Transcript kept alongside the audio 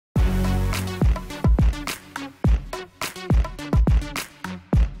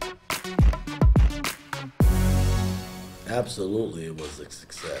absolutely, it was a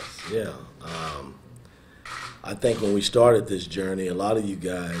success. Yeah. I think when we started this journey, a lot of you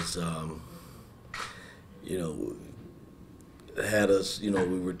guys, you know, had us,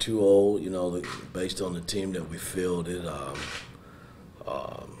 we were too old, based on the team that we fielded.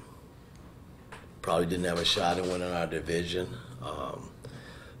 Probably didn't have a shot at winning our division.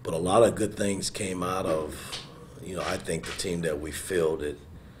 But a lot of good things came out of, I think the team that we fielded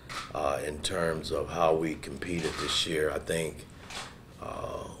in terms of how we competed this year. I think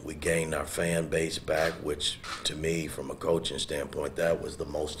we gained our fan base back, which to me, from a coaching standpoint, that was the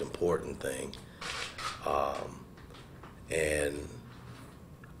most important thing. And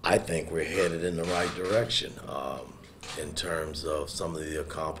I think we're headed in the right direction in terms of some of the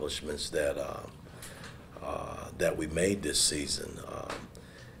accomplishments that we made this season.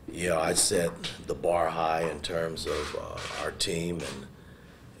 I set the bar high in terms of our team,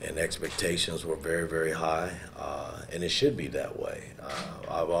 and expectations were very, very high, and it should be that way.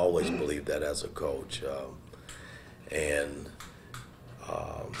 I've always believed that as a coach.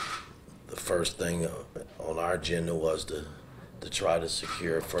 The first thing on our agenda was to try to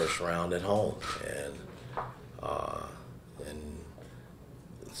secure a first round at home, and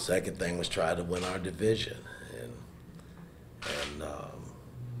the second thing was try to win our division, and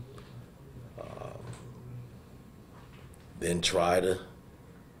then try to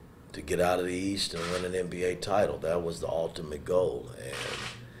get out of the East and win an NBA title. That was the ultimate goal,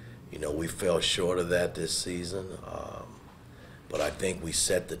 and we fell short of that this season. But I think we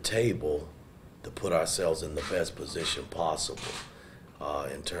set the table to put ourselves in the best position possible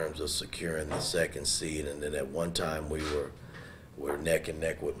in terms of securing the second seed. And then at one time we were neck and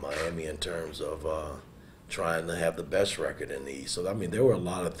neck with Miami in terms of trying to have the best record in the East. So, there were a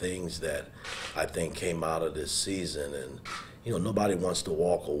lot of things that I think came out of this season. And, nobody wants to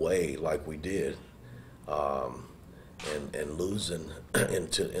walk away like we did and losing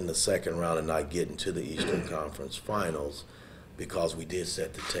in the second round and not getting to the Eastern Conference Finals, because we did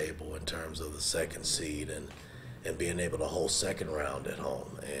set the table in terms of the second seed and being able to hold second round at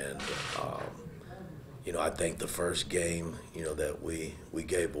home. And, I think the first game, that we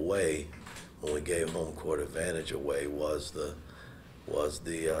gave away when we gave home court advantage away was the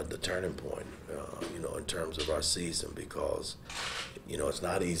turning point, in terms of our season, because, it's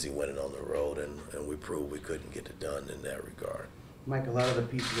not easy winning on the road, and we proved we couldn't get it done in that regard. Mike, a lot of the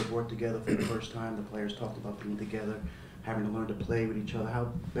pieces have worked together for the first time. The players talked about being together, having to learn to play with each other.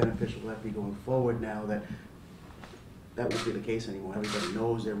 How beneficial will that be going forward now that won't be the case anymore? Everybody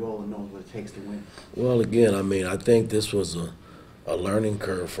knows their role and knows what it takes to win. Well, again, I think this was a learning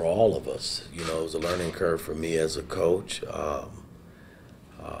curve for all of us. It was a learning curve for me as a coach.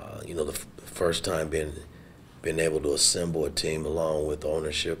 The first time being able to assemble a team along with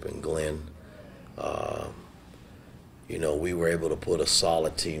ownership and Glen. We were able to put a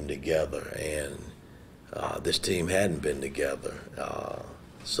solid team together, and this team hadn't been together.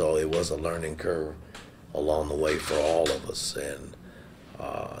 So it was a learning curve along the way for all of us. And,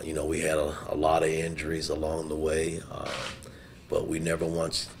 we had a lot of injuries along the way, but we never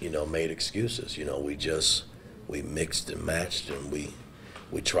once, made excuses. We mixed and matched, and we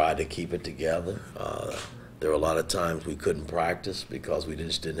tried to keep it together. There were a lot of times we couldn't practice because we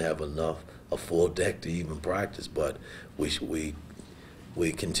just didn't have a full deck to even practice, but we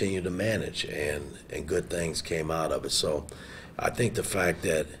continued to manage, and good things came out of it. So I think the fact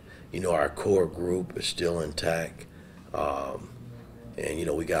that, our core group is still intact, and,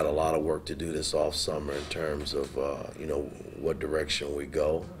 we got a lot of work to do this off summer in terms of, what direction we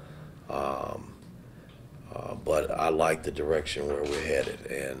go. But I like the direction where we're headed,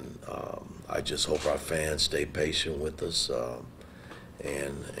 and I just hope our fans stay patient with us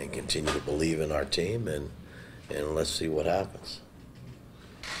and continue to believe in our team, and let's see what happens.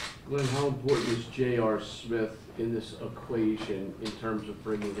 Glen, how important is J.R. Smith in this equation in terms of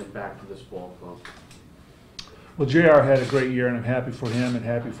bringing him back to this ball club? Well, J.R. had a great year, and I'm happy for him and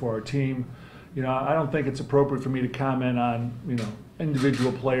happy for our team. I don't think it's appropriate for me to comment on,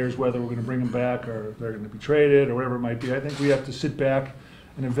 individual players, whether we're going to bring them back or they're going to be traded or whatever it might be. I think we have to sit back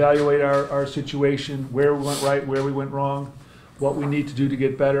and evaluate our situation, where we went right, where we went wrong, what we need to do to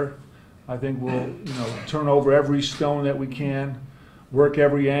get better. I think we'll, turn over every stone that we can, work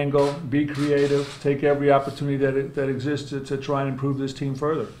every angle, be creative, take every opportunity that exists to try and improve this team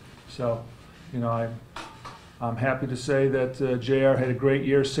further. So, I'm happy to say that JR had a great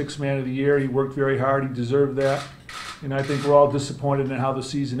year, sixth man of the year. He worked very hard. He deserved that. And I think we're all disappointed in how the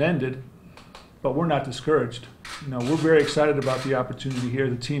season ended, but we're not discouraged. We're very excited about the opportunity here,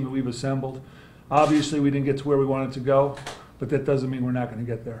 the team that we've assembled. Obviously, we didn't get to where we wanted to go, but that doesn't mean we're not going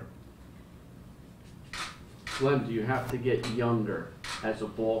to get there. Glenn, do you have to get younger as a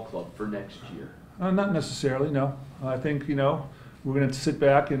ball club for next year? Not necessarily, no. I think, we're going to sit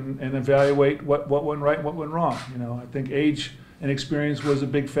back and evaluate what went right and what went wrong. I think age and experience was a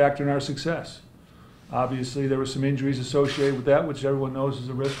big factor in our success. Obviously, there were some injuries associated with that, which everyone knows is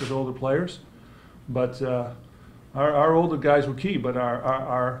a risk with older players. But our older guys were key, but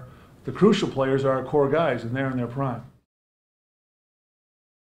the crucial players are our core guys, and they're in their prime.